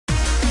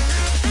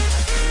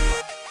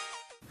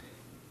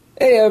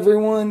Hey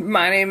everyone,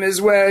 my name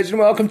is Wedge, and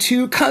welcome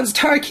to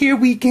Tarkir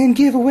Weekend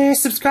Giveaway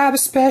Subscriber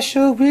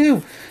Special.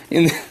 Woo!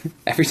 And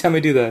every time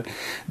I do that,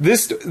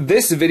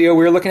 this video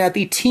we're looking at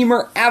the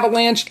Temur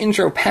Avalanche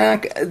intro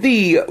pack,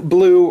 the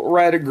blue,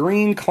 red,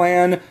 green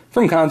clan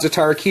from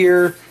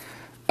Tarkir.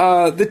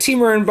 The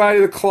Temur embody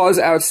the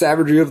claws-out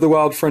savagery of the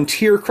wild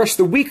frontier, crush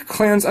the weak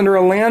clans under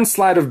a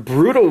landslide of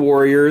brutal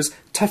warriors,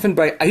 toughened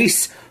by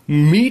ice,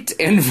 meat,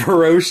 and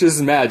ferocious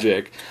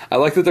magic. I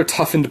like that they're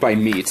toughened by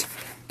meat.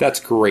 That's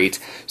great.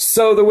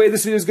 So the way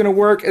this video is going to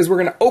work is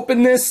we're going to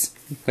open this,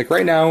 like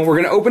right now, we're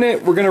going to open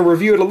it, we're going to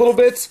review it a little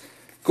bit,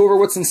 go over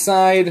what's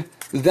inside,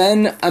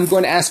 then I'm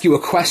going to ask you a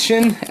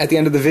question at the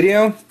end of the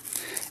video,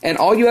 and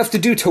all you have to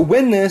do to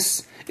win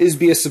this is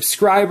be a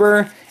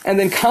subscriber and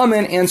then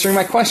comment answering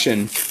my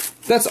question.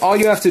 That's all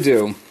you have to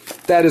do.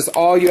 That is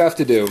all you have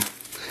to do.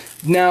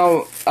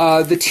 Now,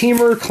 the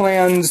Temur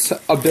clan's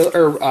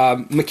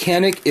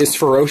mechanic is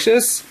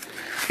ferocious.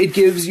 It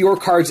gives your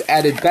cards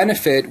added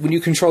benefit when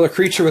you control a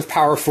creature with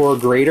power 4 or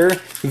greater,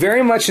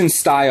 very much in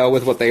style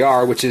with what they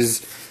are, which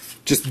is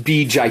just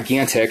be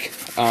gigantic.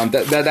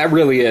 That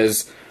really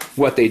is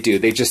what they do.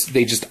 They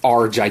just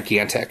are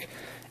gigantic.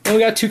 And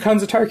we got 2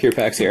 Tarkir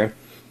packs here.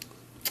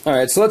 All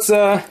right, so let's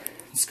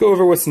go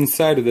over what's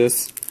inside of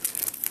this.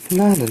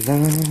 La la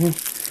la.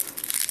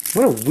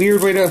 What a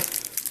weird way to.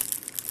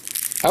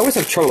 I always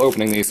have trouble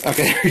opening these.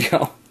 Okay, there we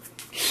go.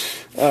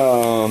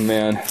 Oh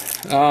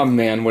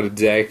man, what a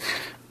day.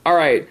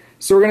 Alright,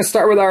 so we're going to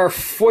start with our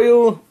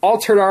foil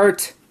altered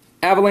art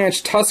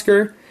Avalanche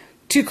Tusker.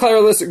 2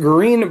 colorless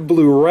green,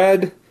 blue,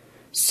 red.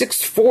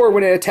 6/4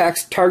 when it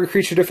attacks target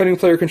creature defending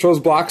player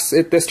controls blocks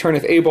it this turn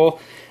if able.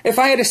 If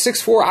I had a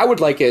 6/4, I would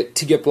like it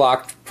to get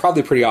blocked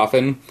probably pretty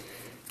often.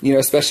 You know,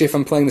 especially if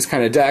I'm playing this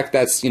kind of deck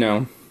that's, you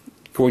know,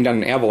 going down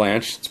an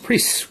Avalanche. It's a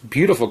pretty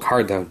beautiful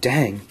card though.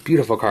 Dang,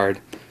 beautiful card.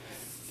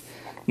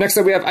 Next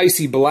up we have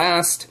Icy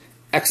Blast.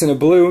 X and a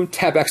blue,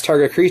 tap X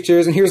target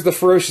creatures, and here's the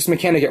ferocious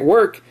mechanic at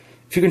work.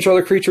 If you control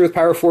a creature with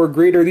power 4 or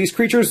greater, these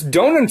creatures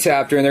don't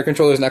untap during their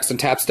controller's next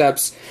untap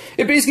steps.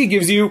 It basically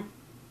gives you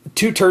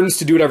 2 turns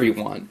to do whatever you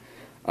want,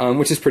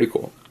 which is pretty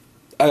cool.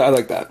 I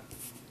like that.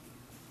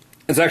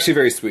 It's actually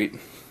very sweet.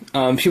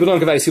 People don't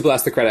give Icy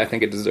Blast the credit I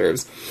think it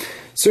deserves.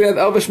 So we have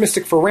Elvish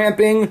Mystic for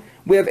ramping.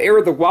 We have Air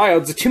of the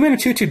Wilds. A 2-mana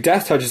 2/2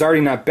 Death Touch is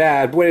already not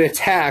bad, but when it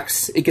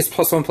attacks, it gets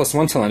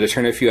 +1/+1 till end of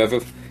turn if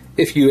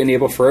you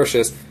enable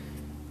Ferocious.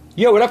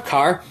 Yo, what up,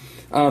 Car?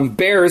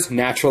 Bears,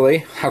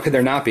 naturally. How could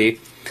there not be?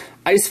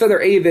 Ice Feather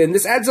Aven.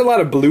 This adds a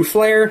lot of blue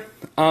flair.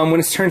 When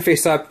it's turn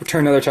face up,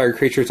 return another target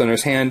creature under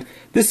his hand.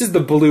 This is the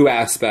blue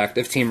aspect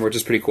of Temur, which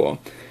is pretty cool.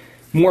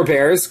 More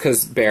bears,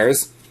 because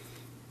bears.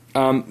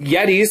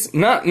 Yetis.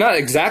 Not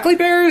exactly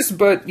bears,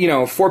 but, you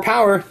know, 4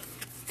 power.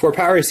 4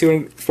 power, you see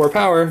when 4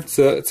 power. It's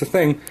a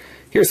thing.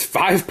 Here's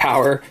 5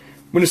 power.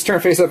 When it's turn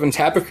face up and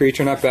tap a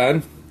creature, not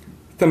bad.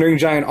 Thundering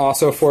Giant,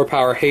 also 4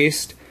 power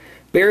haste.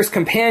 Bear's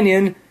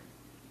Companion.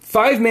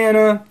 5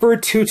 mana for a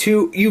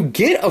 2/2, you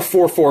get a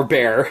 4/4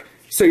 bear,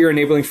 so you're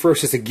enabling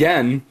Ferocious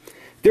again.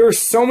 There are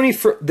so many,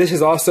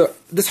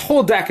 this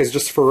whole deck is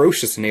just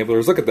Ferocious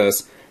enablers, look at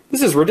this.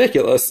 This is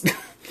ridiculous.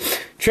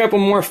 Trample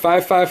More,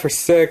 5/5 for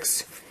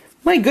 6.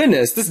 My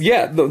goodness,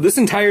 this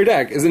entire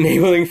deck is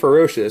enabling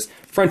Ferocious.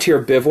 Frontier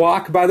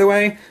Bivouac, by the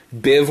way.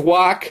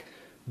 Bivouac,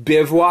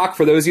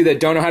 for those of you that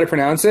don't know how to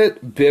pronounce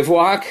it,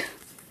 Bivouac.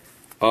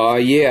 Oh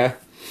yeah.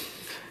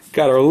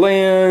 Got our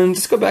land.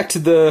 Let's go back to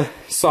the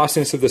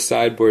sauciness of the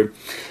sideboard.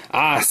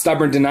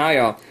 Stubborn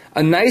Denial.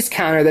 A nice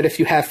counter that if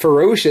you have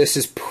Ferocious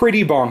is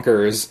pretty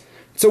bonkers.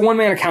 It's a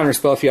 1-mana counter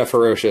spell if you have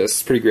Ferocious.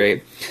 It's pretty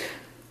great.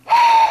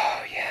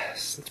 Oh,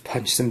 yes. Let's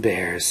punch some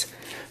bears.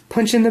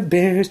 Punching the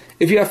bears.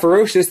 If you have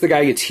Ferocious, the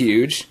guy gets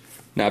huge.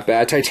 Not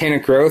bad.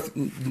 Titanic Growth.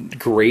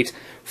 Great.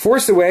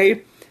 Force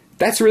Away.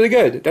 That's really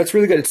good. That's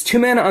really good. It's 2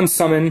 mana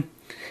unsummon.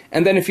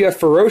 And then if you have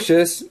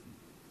Ferocious,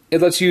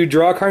 it lets you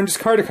draw a card and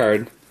discard a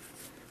card.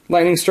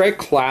 Lightning Strike,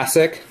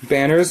 classic.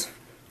 Banners.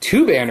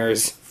 2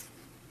 banners.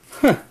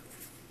 Huh.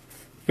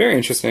 Very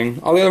interesting.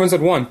 All the other ones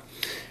had 1.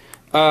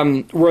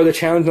 Roar of the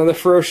Challenge, another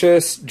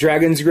Ferocious.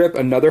 Dragon's Grip,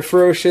 another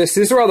Ferocious.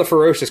 These are all the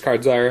Ferocious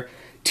cards are.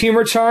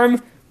 Temur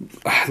Charm.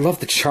 I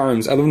love the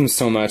charms. I love them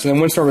so much. And then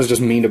Windstorm is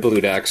just mean to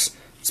blue decks.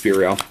 Let's be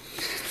real.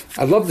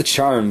 I love the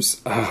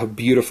charms. Oh,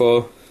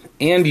 beautiful.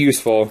 And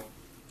useful.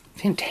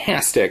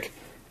 Fantastic.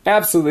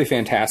 Absolutely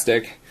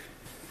fantastic.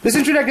 This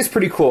intro deck is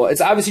pretty cool.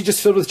 It's obviously just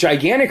filled with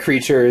gigantic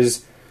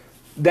creatures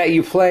that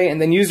you play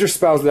and then use your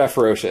spells that are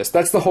Ferocious.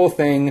 That's the whole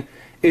thing,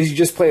 is you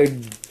just play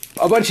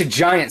a bunch of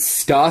giant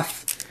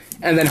stuff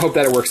and then hope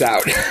that it works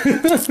out.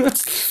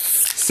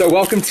 So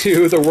welcome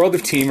to the world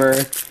of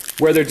Temur,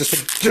 where they're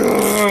just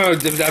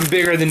like, I'm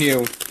bigger than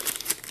you. And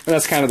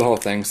that's kind of the whole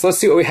thing. So let's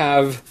see what we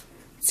have.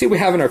 Let's see what we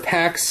have in our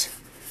packs.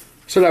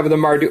 Start out with a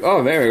Mardu.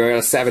 Oh, there we go. Got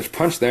a Savage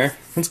Punch there.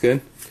 That's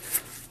good.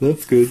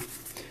 That's good.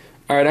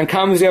 Alright,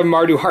 uncommons we have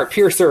Mardu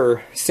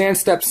Heartpiercer,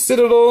 Sandstep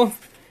Citadel,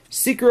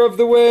 Seeker of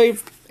the Way,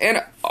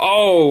 and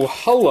oh,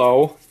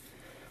 hello.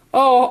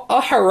 Oh,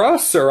 a Hara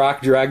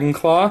Surrak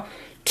Dragonclaw.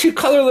 2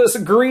 colorless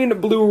green,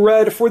 blue,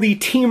 red for the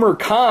Temur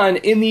Khan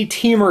in the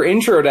Temur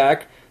intro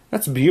deck.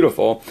 That's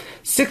beautiful.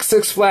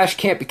 6/6 flash,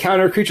 can't be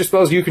countered. Creature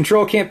spells you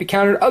control can't be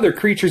countered. Other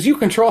creatures you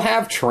control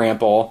have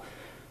trample.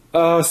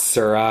 Oh,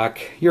 Surak,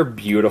 you're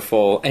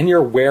beautiful, and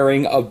you're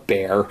wearing a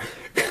bear.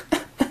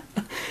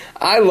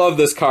 I love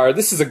this card.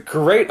 This is a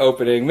great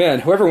opening. Man,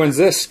 whoever wins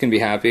this can be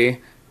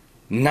happy.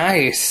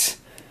 Nice.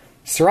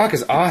 Surak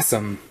is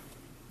awesome.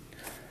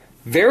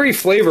 Very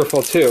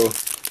flavorful, too.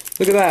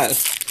 Look at that.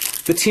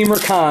 The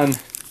Temur Khan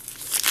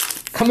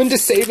coming to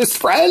save his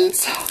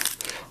friends.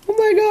 Oh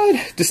my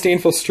god.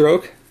 Disdainful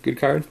Stroke. Good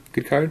card.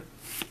 Good card.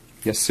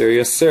 Yes, sir.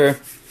 Yes, sir.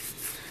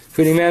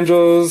 Hooting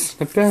Mandrels.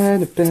 Not bad.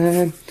 Not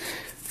bad.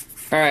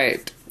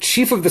 Alright.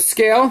 Chief of the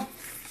Scale.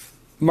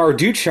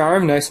 Mardu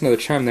Charm. Nice, another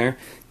charm there.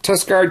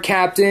 Tuskguard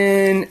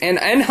Captain.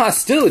 And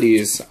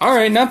Hostilities.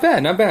 Alright, not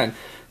bad. Not bad.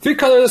 3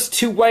 colorless,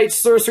 2 white,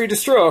 sorcery,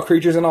 destroy all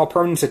creatures and all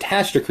permanents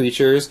attached to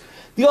creatures.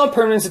 The all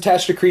permanents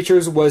attached to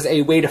creatures was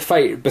a way to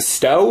fight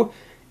Bestow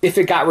if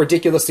it got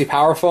ridiculously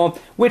powerful,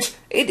 which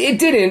it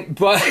didn't,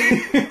 but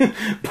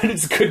but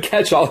it's a good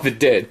catch-all if it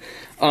did.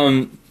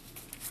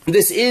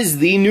 This is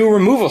the new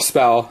removal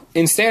spell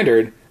in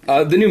Standard,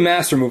 the new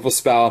mass removal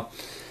spell.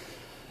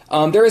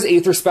 There is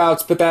Aether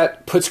Spouts, but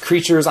that puts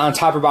creatures on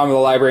top or bottom of the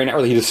library and not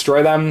really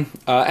destroy them.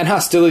 And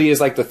Hostility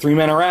is like the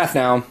 3-mana Wrath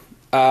now.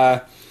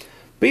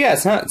 But yeah,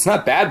 it's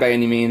not bad by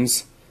any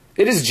means.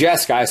 It is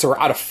Jeskai, so we're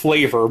out of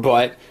flavor,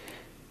 but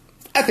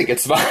I think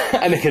it's fine.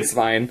 I think it's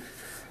fine.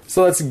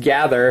 So let's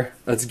gather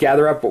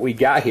up what we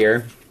got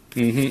here.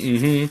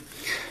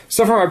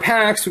 So from our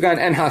packs, we got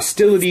End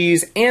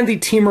Hostilities and the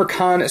Temur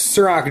Khan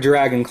Surak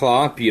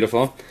Dragonclaw.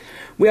 Beautiful.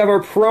 We have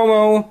our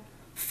promo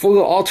full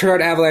Altered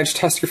Art Avalanche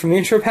Tusker from the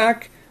intro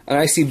pack. An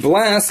Icy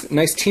Blast,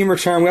 nice Temur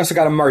Charm. We also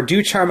got a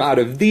Mardu Charm out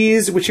of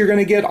these, which you're going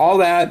to get, all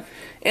that.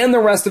 And the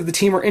rest of the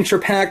Temur intro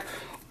pack.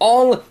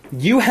 All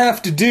you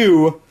have to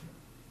do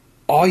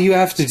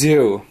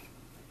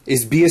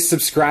is be a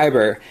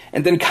subscriber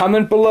and then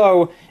comment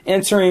below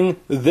answering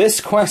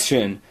this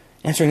question.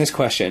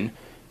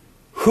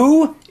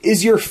 Who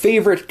is your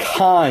favorite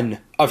Khan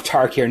of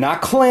Tarkir?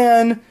 Not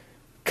clan,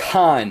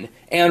 Khan.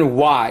 And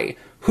why?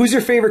 Who's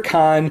your favorite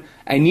Khan?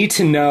 I need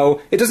to know.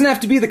 It doesn't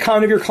have to be the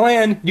Khan of your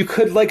clan. You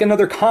could like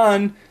another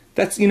Khan.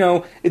 That's,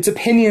 it's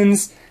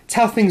opinions. It's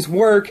how things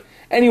work.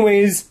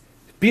 Anyways,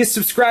 be a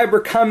subscriber,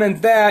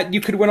 comment that.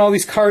 You could win all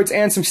these cards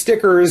and some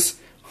stickers.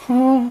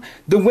 The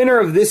winner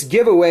of this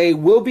giveaway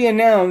will be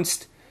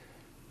announced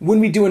when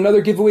we do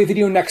another giveaway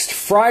video next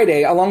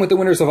Friday, along with the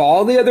winners of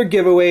all the other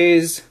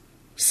giveaways.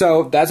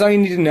 So that's all you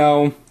need to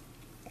know.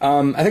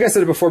 I think I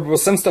said it before, but we'll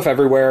send stuff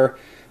everywhere,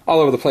 all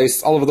over the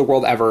place, all over the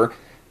world ever.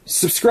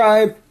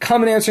 Subscribe,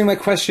 comment answering my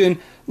question,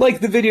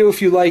 like the video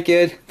if you like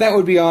it. That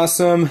would be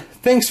awesome.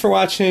 Thanks for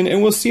watching,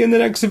 and we'll see you in the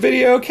next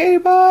video. Okay,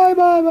 bye,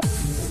 bye,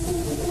 bye.